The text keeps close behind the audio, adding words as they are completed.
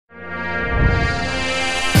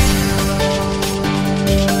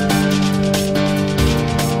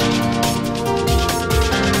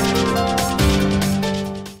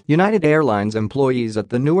United Airlines employees at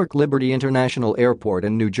the Newark Liberty International Airport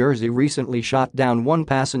in New Jersey recently shot down one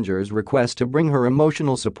passenger's request to bring her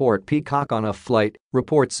emotional support Peacock on a flight,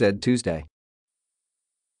 reports said Tuesday.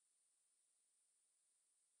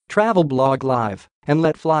 Travel blog Live and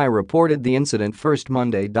Let Fly reported the incident first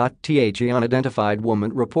Monday. The unidentified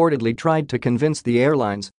woman reportedly tried to convince the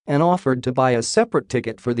airlines and offered to buy a separate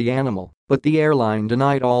ticket for the animal, but the airline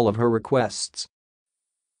denied all of her requests.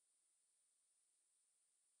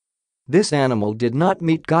 This animal did not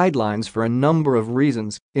meet guidelines for a number of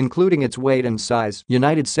reasons, including its weight and size,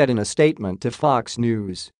 United said in a statement to Fox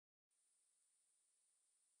News.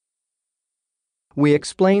 We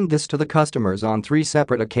explained this to the customers on 3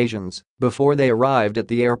 separate occasions before they arrived at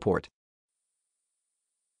the airport.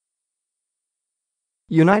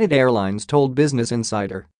 United Airlines told Business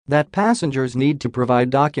Insider that passengers need to provide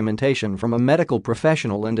documentation from a medical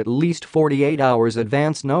professional and at least 48 hours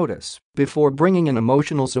advance notice before bringing an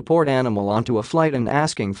emotional support animal onto a flight and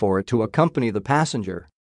asking for it to accompany the passenger.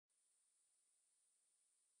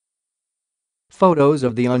 Photos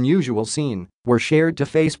of the unusual scene were shared to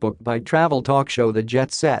Facebook by travel talk show The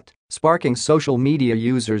Jet Set, sparking social media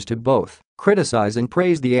users to both criticize and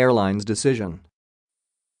praise the airline's decision.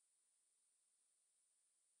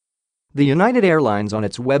 The United Airlines on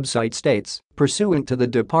its website states, pursuant to the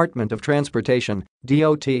Department of Transportation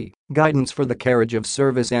 (DOT) guidance for the carriage of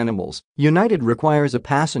service animals, United requires a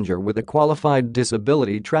passenger with a qualified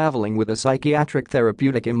disability traveling with a psychiatric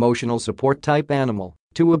therapeutic emotional support type animal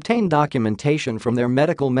to obtain documentation from their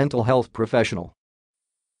medical mental health professional.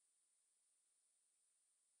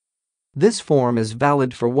 This form is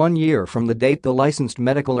valid for 1 year from the date the licensed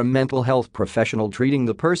medical or mental health professional treating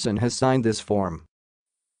the person has signed this form.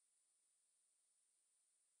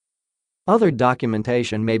 Other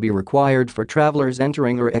documentation may be required for travelers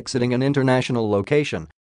entering or exiting an international location.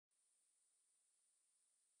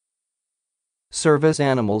 Service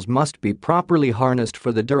animals must be properly harnessed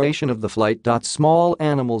for the duration of the flight. Small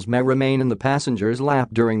animals may remain in the passenger's lap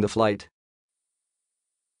during the flight.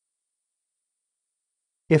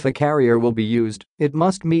 If a carrier will be used, it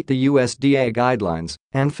must meet the USDA guidelines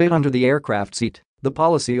and fit under the aircraft seat, the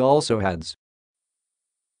policy also adds.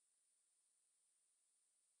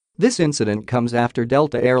 This incident comes after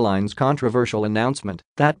Delta Airlines' controversial announcement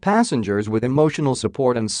that passengers with emotional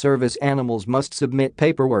support and service animals must submit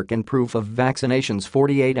paperwork and proof of vaccinations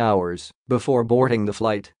 48 hours before boarding the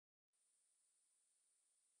flight.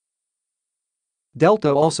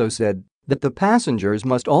 Delta also said that the passengers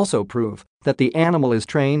must also prove that the animal is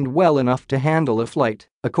trained well enough to handle a flight,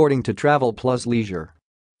 according to Travel Plus Leisure.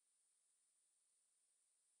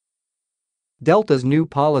 Delta's new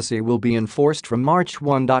policy will be enforced from March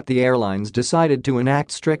 1. The airlines decided to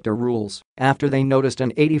enact stricter rules after they noticed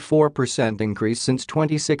an 84% increase since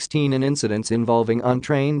 2016 in incidents involving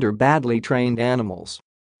untrained or badly trained animals.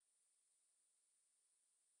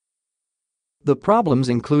 The problems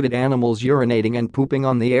included animals urinating and pooping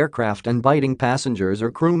on the aircraft and biting passengers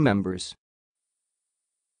or crew members.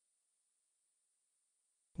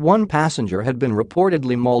 One passenger had been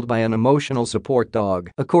reportedly mauled by an emotional support dog,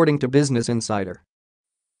 according to Business Insider.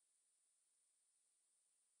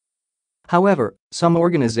 However, some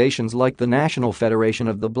organizations like the National Federation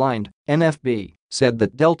of the Blind, NFB, said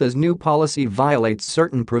that Delta's new policy violates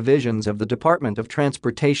certain provisions of the Department of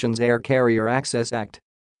Transportation's Air Carrier Access Act.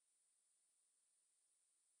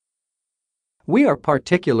 We are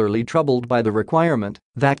particularly troubled by the requirement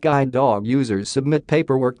that guide dog users submit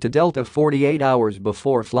paperwork to Delta 48 hours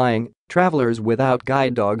before flying. Travelers without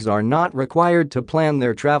guide dogs are not required to plan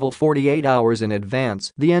their travel 48 hours in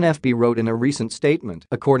advance, the NFB wrote in a recent statement,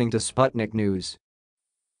 according to Sputnik News.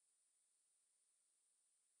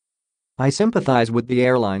 I sympathize with the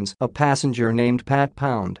airlines, a passenger named Pat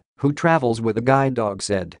Pound, who travels with a guide dog,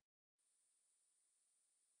 said.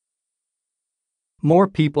 More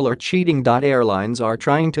people are cheating. Airlines are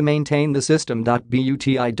trying to maintain the system. But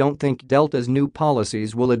I don't think Delta's new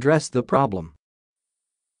policies will address the problem.